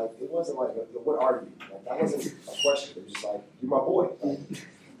age, like, it wasn't like, what are you? Like, that wasn't a question. It was just like, you're my boy. Like,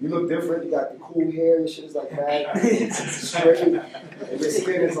 you look different. You got the cool hair. Your shit is like that, straight, and your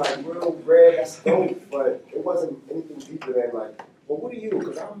skin is like real red. That's dope. But it wasn't anything deeper than like, well, what are you?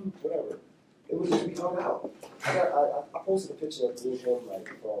 Because I'm whatever. It was just we hung out. I posted a picture of me and him like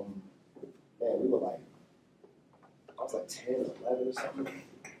from, man, we were like, I was like 10 or 11 or something,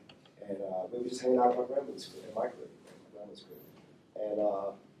 and we were just hanging out at my grandmother's crib, in my crib. And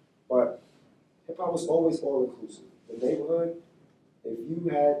but hip hop was always all inclusive. The neighborhood, if you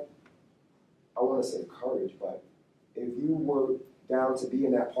had, I want to say courage, but if you were down to be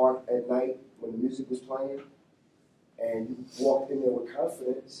in that park at night when the music was playing, and you walked in there with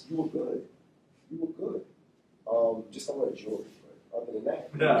confidence, you were good. You were good. Just don't wear jewelry, but other than that,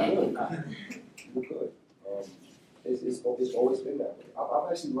 you were good. It's always been that way.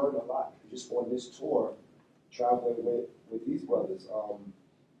 I've actually learned a lot just on this tour, traveling with these brothers.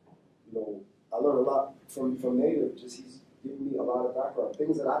 You know, I learned a lot from Native. Just he's giving me a lot of background,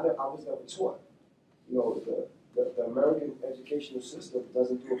 things that I was never taught. You know, the American educational system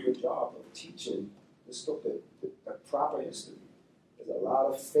doesn't do a good job of teaching the proper history. There's a lot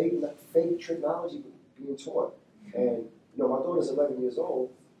of fake technology being taught. And my daughter's 11 years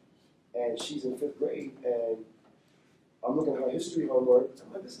old, and she's in 5th grade, and I'm looking at her history homework.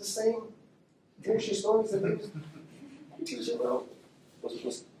 I'm like, this is the same bullshit stories that they was teaching about.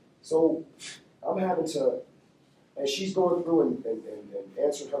 So I'm having to, and she's going through and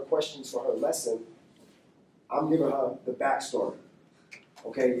answering her questions for her lesson. I'm giving her the backstory.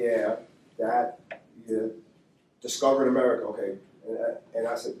 Okay, discovered America, okay. And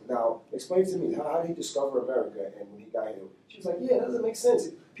I said, now, explain to me, how did he discover America and when he got here? She was like, yeah, that doesn't make sense.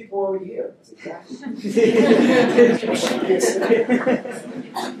 People are already here. I said, exactly. She gets it.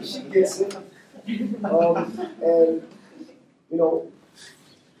 She gets it. And,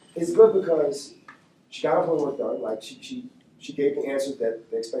 it's good because she got her homework done. Like, she gave the answers that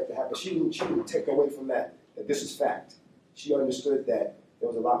they expect to happen. She didn't take away from that this is fact. She understood that there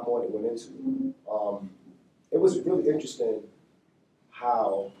was a lot more that went into it. It was really interesting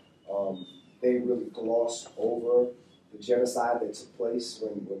how they really glossed over the genocide that took place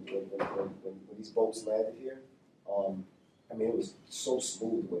when these boats landed here. I mean, it was so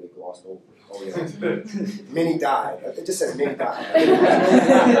smooth the way they glossed over it. Oh yeah, many died. It just says many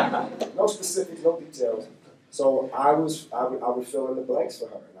died. No specifics, no details. So I would fill in the blanks for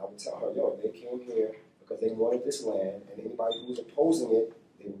her, and I would tell her, yo, they came here because they wanted this land, and anybody who was opposing it,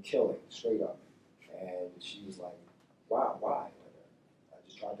 they were killing straight up. And she was like, wow, why? I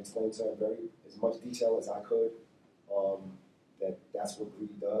just tried to explain to her as much detail as I could that's what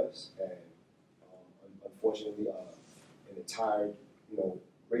greed does. And unfortunately, an entire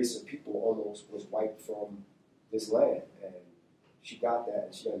race of people almost was wiped from this land. And she got that,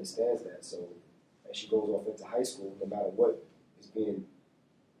 and she understands that. So as she goes off into high school, no matter what is being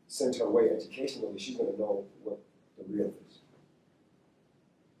sent her way educationally, she's going to know what the real is.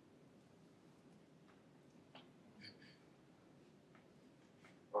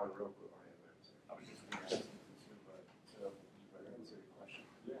 On real quick. I was just going to ask to answer your question.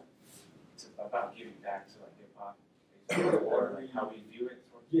 Yeah. It's about giving back to like hip hop, or like how we view it.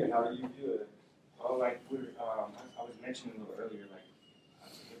 Yeah, how do you view it? Oh, like I was mentioning a little earlier, like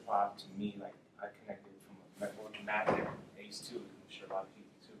hip hop to me, like I connected from a math age too. I'm sure a lot of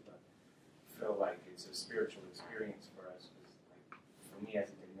people too, but I feel like it's a spiritual experience for us. Cause, like for me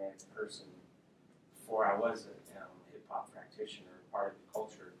as a Ghanaian person, before I was a hip hop practitioner, part of the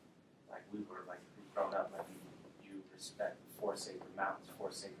culture, like we were like grown up, like you respect 4 sacred mountains,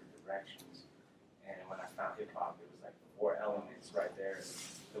 4 sacred directions, and when I found hip hop, it was like the 4 elements right there.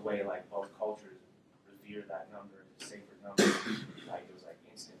 The way like both cultures revere that number, the sacred number, like it was like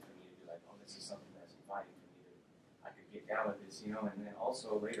instant for me to be like, oh, this is something that's inviting for me to, I could get down with this, And then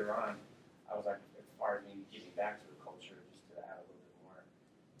also later on, I was like, as far as me giving back to the culture, just to add a little bit more,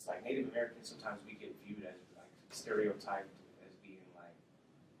 it's like Native Americans, sometimes we get viewed as like stereotyped as being like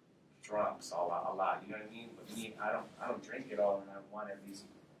drunks a lot, you know what I mean? But me, I don't drink at all, and I want to at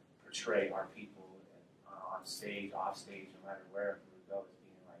least portray our people on stage, off stage, no matter wherever we go, as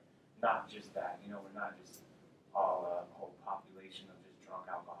being like not just that, we're not just all a whole population of just drunk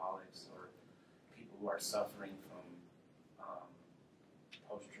alcoholics or people who are suffering from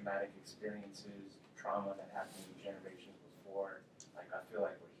post-traumatic experiences, trauma that happened generations before. Like I feel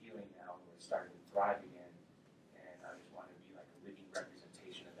like we're healing now, and we're starting to thrive again, and I just want to be like a living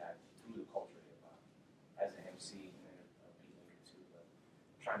representation of that through the culture of hip hop as an MC and a beat maker too. But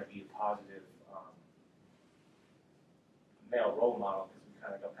trying to be a positive male role model, because we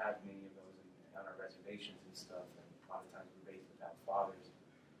kind of don't have many of those on our reservations and stuff, and a lot of times we're raised without fathers.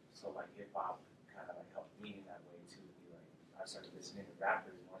 So like hip hop kind of like helped me in that way too. Be like, I started listening to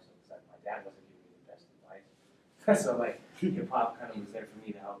rappers more so because my dad wasn't giving me the best advice. So like hip hop kind of was there for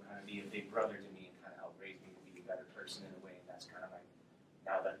me to help kind of be a big brother to me and kind of help raise me to be a better person in a way. And that's kind of like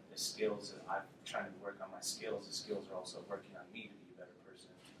now that the skills that I'm trying to work on my skills, the skills are also working on me to be a better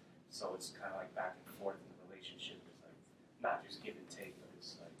person. So it's kind of like back and forth in the relationship. Not just give and take, but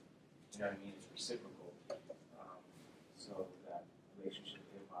it's like, you know what I mean? It's reciprocal. So that relationship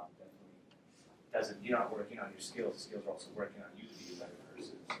with hip hop definitely doesn't, you're not working on your skills, the skills are also working on you to be a better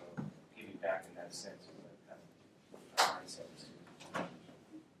person. So giving back in that sense is like kind of mindset too.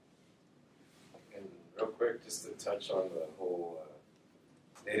 And real quick, just to touch on the whole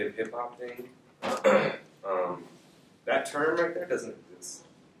native hip hop thing, that term right there doesn't exist.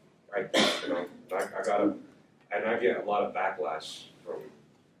 I gotta. And I get a lot of backlash from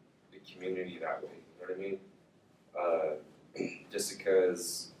the community that way, you know what I mean? Just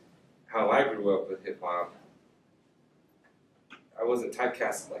because how I grew up with hip hop, I wasn't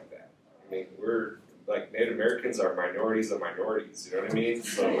typecasted like that. I mean, we're like Native Americans are minorities of minorities, you know what I mean?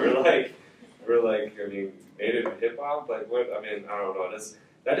 So we're we're like, I mean, native hip hop, like what? I mean, I don't know.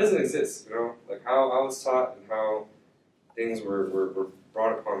 That doesn't exist, you know. Like how I was taught and how things were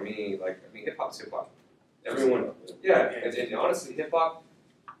brought upon me. Like I mean, hip hop's hip hop. Everyone, yeah, and honestly, hip hop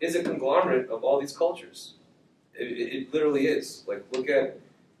is a conglomerate of all these cultures. It literally is. Like look at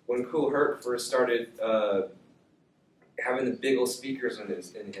when Kool Herc first started having the big old speakers in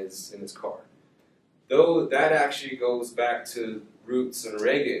his car. Though that actually goes back to roots and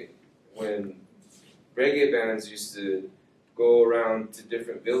reggae, when reggae bands used to go around to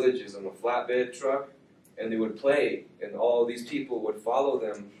different villages on a flatbed truck, and they would play, and all these people would follow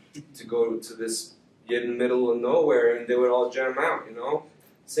them to go to this in the middle of nowhere, and they would all jam out, you know?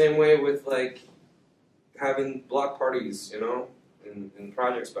 Same way with, like, having block parties, you know, in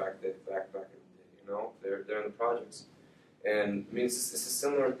projects back in the day, you know? They're in the projects. And, I mean, it's a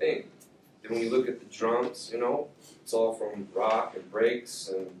similar thing. Then when you look at the drums, you know, it's all from rock and breaks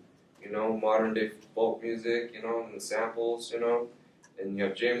and, you know, modern day folk music, you know, and the samples, you know, and you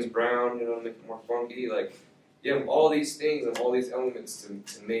have James Brown, you know, to make it more funky. Like, you have all these things and all these elements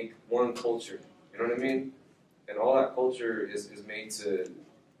to make one culture, you know what I mean? And all that culture is made to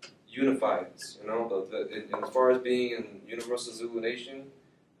unify us, you know, and as far as being in Universal Zulu Nation,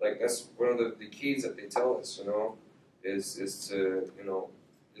 like, that's one of the keys that they tell us, you know, is to, you know,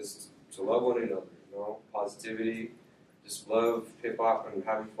 is to love one another, you know, positivity, just love hip hop and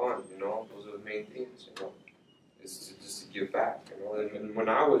having fun, you know, those are the main things, you know, is just to give back, you know. And when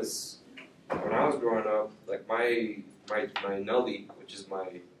I was growing up, like my Nully, which is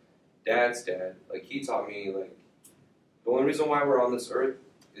my dad's dad, like he taught me like the only reason why we're on this earth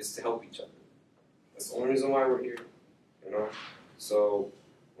is to help each other. That's the only reason why we're here, you know. So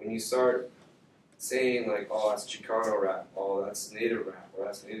when you start saying like, oh, that's Chicano rap, oh, that's native rap, or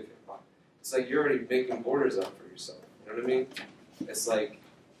that's native hip hop, it's like you're already making borders up for yourself. You know what I mean? It's like,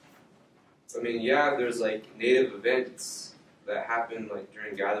 I mean, yeah, there's like native events that happen like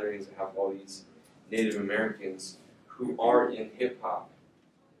during gatherings that have all these Native Americans who are in hip hop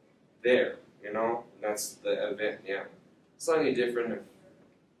there, you know? And that's the event, yeah. It's not any different if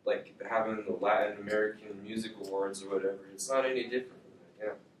like having the Latin American Music Awards or whatever. It's not any different,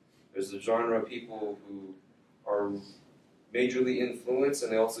 yeah. There's a genre of people who are majorly influenced,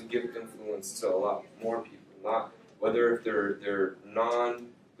 and they also give influence to a lot more people. Not whether if they're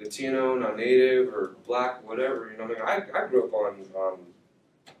non-Latino, non-native, or black, whatever. You know, I mean, I grew up on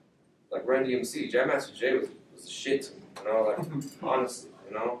like Run DMC. Jam Master Jay was the shit to me. You know, like honestly,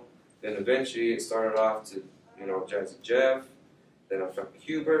 you know. Then eventually it started off to Jazzy Jeff. Then I found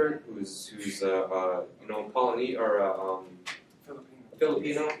Hubert, who's you know, Polynesian or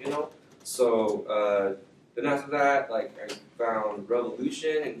Filipino, you know. So then after that, like I found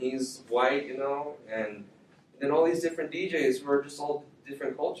Revolution, and he's white, you know, and then all these different DJs who are just all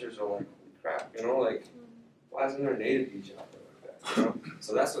different cultures are like, holy crap, you know, like why isn't there a native DJ out there like that, you know?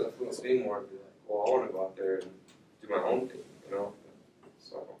 So that's what influenced me more to be like, well, I want to go out there and do my own thing, you know.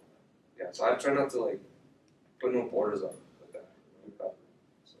 So yeah, so I try not to like put no borders up like that.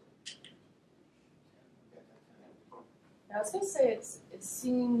 I was gonna say it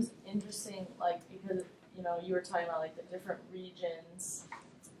seems interesting, like because you were talking about like the different regions,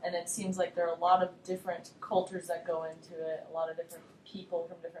 and it seems like there are a lot of different cultures that go into it, a lot of different people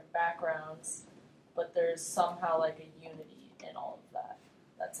from different backgrounds, but there's somehow like a unity in all of that.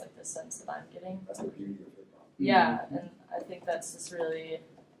 That's like the sense that I'm getting. That's the beauty of hip hop. Yeah, and I think that's just really,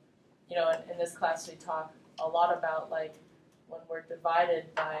 in this class we talk a lot about like when we're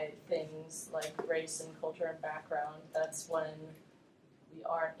divided by things like race and culture and background, that's when we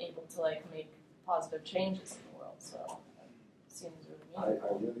aren't able to like make positive changes in the world. So it seems really meaningful.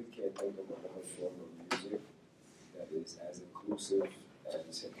 I really can't think of another form of music that is as inclusive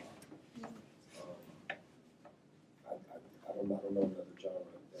as hip hop. I don't know another genre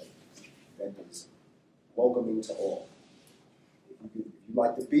that is welcoming to all. If you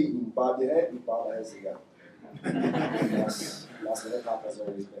like the beat and bob your head, you bob your head together. That's what hip hop has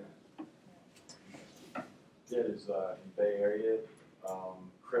always been. Yeah, there's in the Bay Area,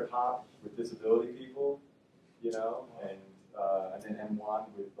 crip hop with disability people, you know, and then M1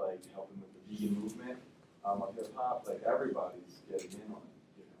 with like helping with the vegan movement of hip hop. Like everybody's getting in on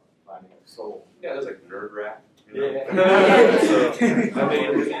it, you know, finding a soul. Yeah, there's like nerd rap. You know? Yeah. So, I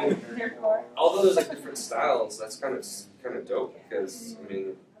mean, although there's like different styles, that's kind of dope because I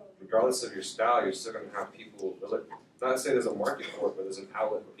mean, regardless of your style, you're still gonna have people. There's like, not to say there's a market for it, but there's an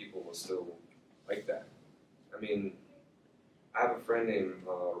outlet where people will still like that. I mean, I have a friend named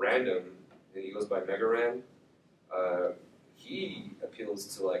Random, and he goes by Mega Ran. He appeals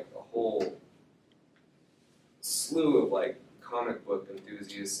to like a whole slew of like comic book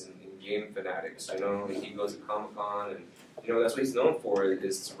enthusiasts and game fanatics, you know, and he goes to Comic-Con, and you know that's what he's known for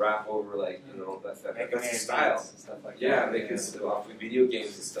is to rap over like you know that's his style. Stuff like Yeah, that. making stuff off of video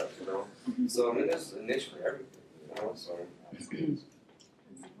games and stuff, you know. So I mean, there's a niche for everything, you know. So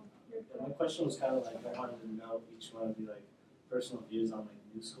My question was kind of like I wanted to know each one of you like personal views on like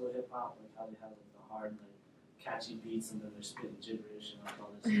new school hip hop, like how they have like the hard like catchy beats and then they're spitting gibberish and like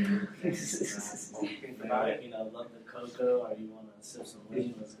all this. Think about it. You know, love the cocoa or you want to sip some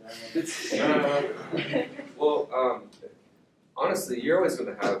lean? What's going well, honestly, you're always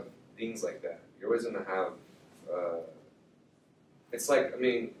going to have things like that. You're always going to have. It's like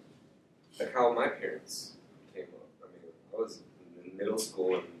like how my parents came up. I mean, I was in middle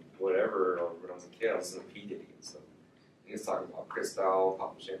school and whatever, or when I was a kid, I was in the P Diddy and stuff. He was talking about Cristal,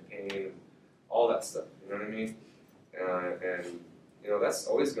 popping champagne, and all that stuff. You know what I mean? And you know that's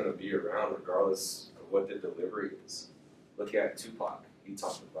always going to be around, regardless of what the delivery is. Look at Tupac. He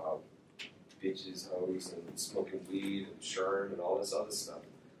talked about bitches, hoes, and smoking weed and sherm and all this other stuff.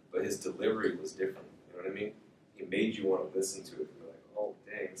 But his delivery was different. You know what I mean? He made you want to listen to it. You're like, oh,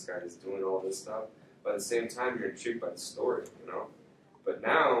 dang, this guy is doing all this stuff. But at the same time, you're intrigued by the story, you know? But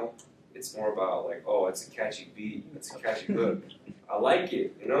now, it's more about like, oh, it's a catchy beat, it's a catchy hook. I like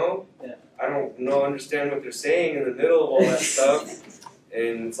it, you know? Yeah. I don't understand what they're saying in the middle of all that stuff.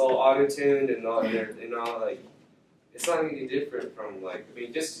 And it's all auto-tuned and all, you know, like, it's not any different from like, I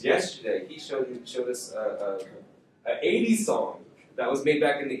mean, just yesterday, he showed us a 80s song that was made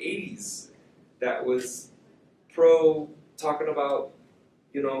back in the 80s that was talking about,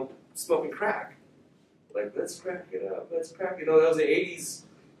 you know, smoking crack. Like, let's crack it up, let's crack it. You know, that was an 80s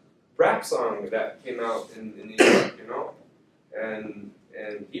rap song that came out in New York, you know? And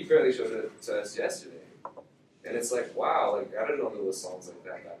he barely showed it to us yesterday. And it's like, wow, like, I didn't know there was songs like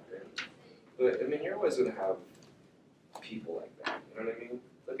that back then. But, I mean, you're always going to have people like that, you know what I mean?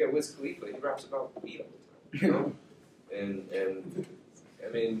 Look at Wiz Khalifa, he raps about weed all the time, you know? And I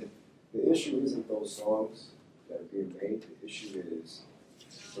mean... The issue isn't those songs that are being made, the issue is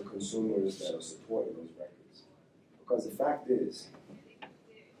the consumers that are supporting those records. Because the fact is,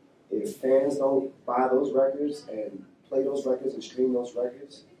 if fans don't buy those records and play those records and stream those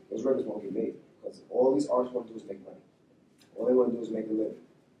records won't get made. Because all these artists want to do is make money. All they want to do is make a living.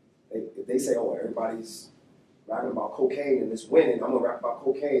 If they say, oh, everybody's rapping about cocaine and it's winning, I'm going to rap about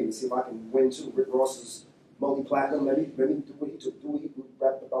cocaine and see if I can win too. Rick Ross is multi-platinum, let me do what he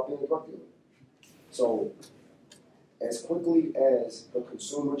rapped about being a drug dealer. So, as quickly as the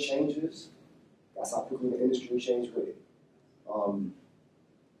consumer changes, that's how quickly the industry will change with it.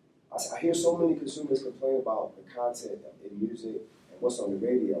 I hear so many consumers complain about the content in music and what's on the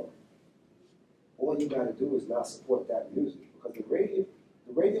radio. All you got to do is not support that music, because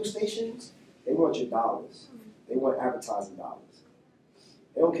the radio stations, they want your dollars. They want advertising dollars.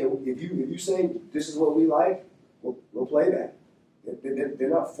 They don't care if you say this is what we like, we'll play that. They're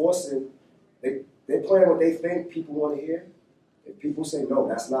not forcing. They're playing what they think people want to hear. If people say no,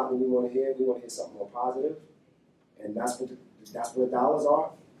 that's not what we want to hear. We want to hear something more positive, and that's what the dollars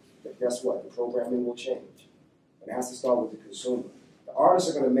are. Then guess what? The programming will change. And it has to start with the consumer. The artists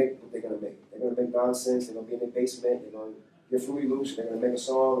are going to make what they're going to make. They're going to make nonsense. They're going to be in their basement. They're going to get Fruity Loops. They're going to make a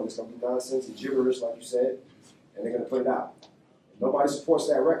song, and it's going to be nonsense and gibberish, like you said, and they're going to put it out. If nobody supports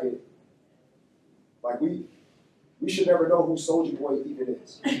that record. Like we should never know who Soulja Boy even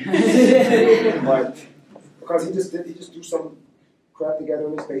is. But because he just threw some crap together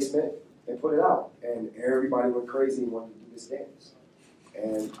in his basement and put it out, and everybody went crazy and wanted to do this dance.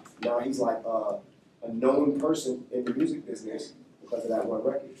 And now he's like a known person in the music business because of that one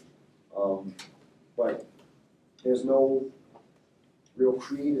record. But there's no real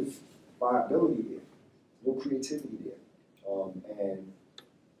creative viability there, no creativity there.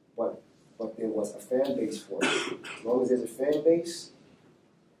 But there was a fan base for it. As long as there's a fan base,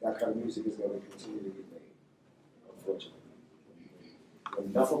 that kind of music is going to continue to get made, unfortunately. When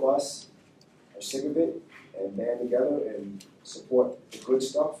enough of us are sick of it and band together and support the good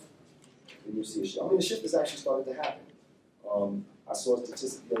stuff, then you'll see a shift. I mean, the shift has actually started to happen. I saw a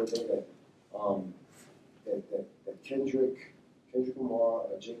statistic the other day that Kendrick Lamar,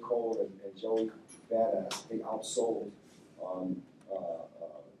 J. Cole, and Joey Badass, they outsold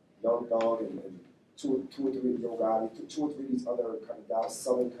Young Thug and two or three Yo Gotti, two or three of these other kind of Dallas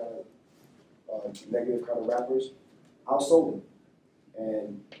Southern kind of negative kind of rappers, outsold them.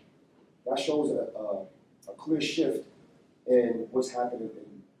 And that shows a clear shift in what's happening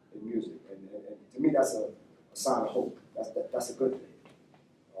in music. And to me, that's a sign of hope. That's a good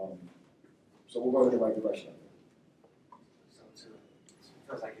thing. So we're going in the right direction. So it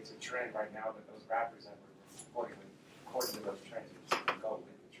feels like it's a trend right now that those rappers that were recording to those trends are just going to go with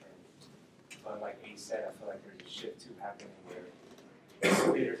the trend. But like Ace said, I feel like there's a shift too happening where the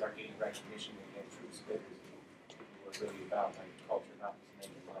spitters are getting recognition and true spitters who are really about like culture, not just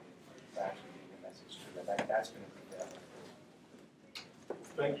making money, but actually getting the message true. That's going to be there.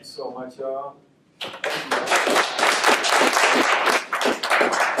 Thank you so much, y'all.